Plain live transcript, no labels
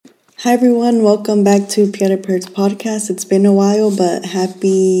Hi everyone, welcome back to Pieta Pert's podcast. It's been a while, but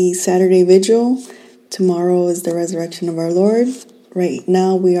happy Saturday Vigil. Tomorrow is the resurrection of our Lord. Right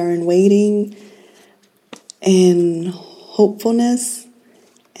now we are in waiting and hopefulness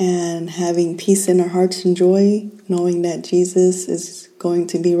and having peace in our hearts and joy, knowing that Jesus is going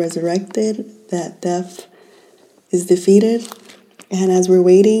to be resurrected, that death is defeated. And as we're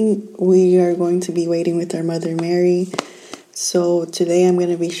waiting, we are going to be waiting with our Mother Mary. So today I'm going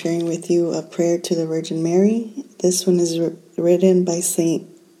to be sharing with you a prayer to the Virgin Mary. This one is written by Saint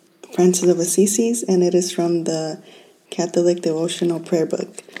Francis of Assisi, and it is from the Catholic Devotional Prayer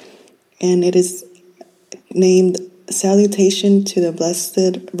Book. And it is named Salutation to the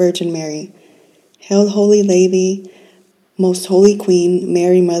Blessed Virgin Mary. Hail, Holy Lady, Most Holy Queen,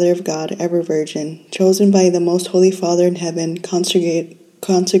 Mary, Mother of God, ever Virgin, chosen by the Most Holy Father in heaven,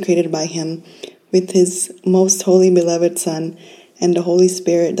 consecrated by Him, with His most holy beloved Son, and the Holy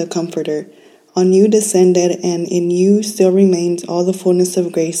Spirit, the Comforter. On you descended, and in you still remains all the fullness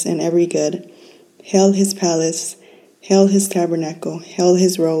of grace and every good. Hail His palace, hail His tabernacle, hail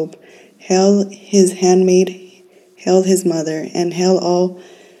His robe, hail His handmaid, hail His mother, and hail all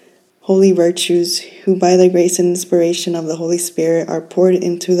holy virtues, who by the grace and inspiration of the Holy Spirit are poured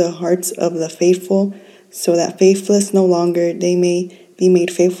into the hearts of the faithful, so that faithless no longer they may be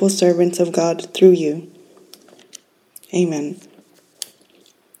made faithful servants of God through you. Amen.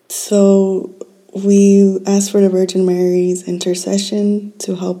 So we ask for the Virgin Mary's intercession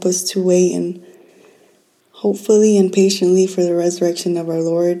to help us to wait and hopefully and patiently for the resurrection of our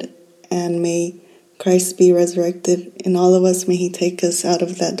Lord, and may Christ be resurrected in all of us. May He take us out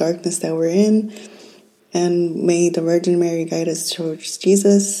of that darkness that we're in, and may the Virgin Mary guide us towards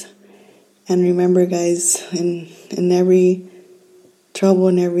Jesus. And remember, guys, in every trouble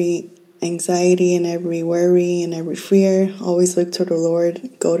and every anxiety and every worry and every fear, always look to the Lord,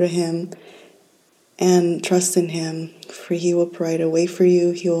 go to Him, and trust in Him, for He will provide a way for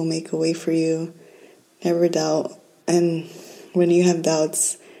you. He will make a way for you. Never doubt. And when you have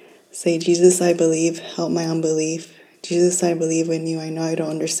doubts, say, Jesus, I believe, help my unbelief. Jesus, I believe in you. I know I don't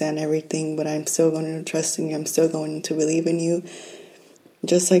understand everything, but I'm still going to trust in you. I'm still going to believe in you.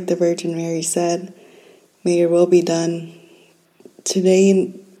 Just like the Virgin Mary said, may your will be done.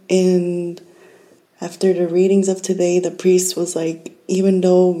 Today, and after the readings of today, the priest was like, even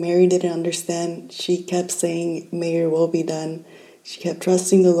though Mary didn't understand, she kept saying, may your will be done. She kept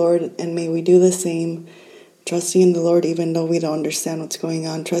trusting the Lord, and may we do the same. Trusting in the Lord even though we don't understand what's going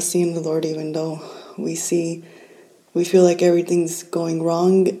on. Trusting in the Lord even though we feel like everything's going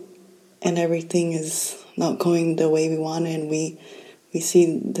wrong and everything is not going the way we want it. And we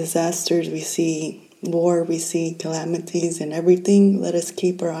see disasters, we see war, we see calamities and everything. Let us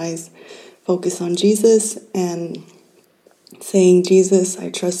keep our eyes focused on Jesus and saying, Jesus, I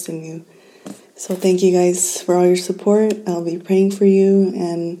trust in you. So thank you guys for all your support. I'll be praying for you,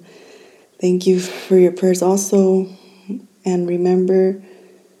 and thank you for your prayers also. And remember,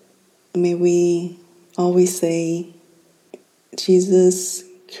 may we always say, Jesus,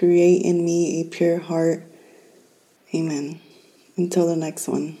 create in me a pure heart. Amen. Until the next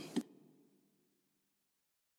one.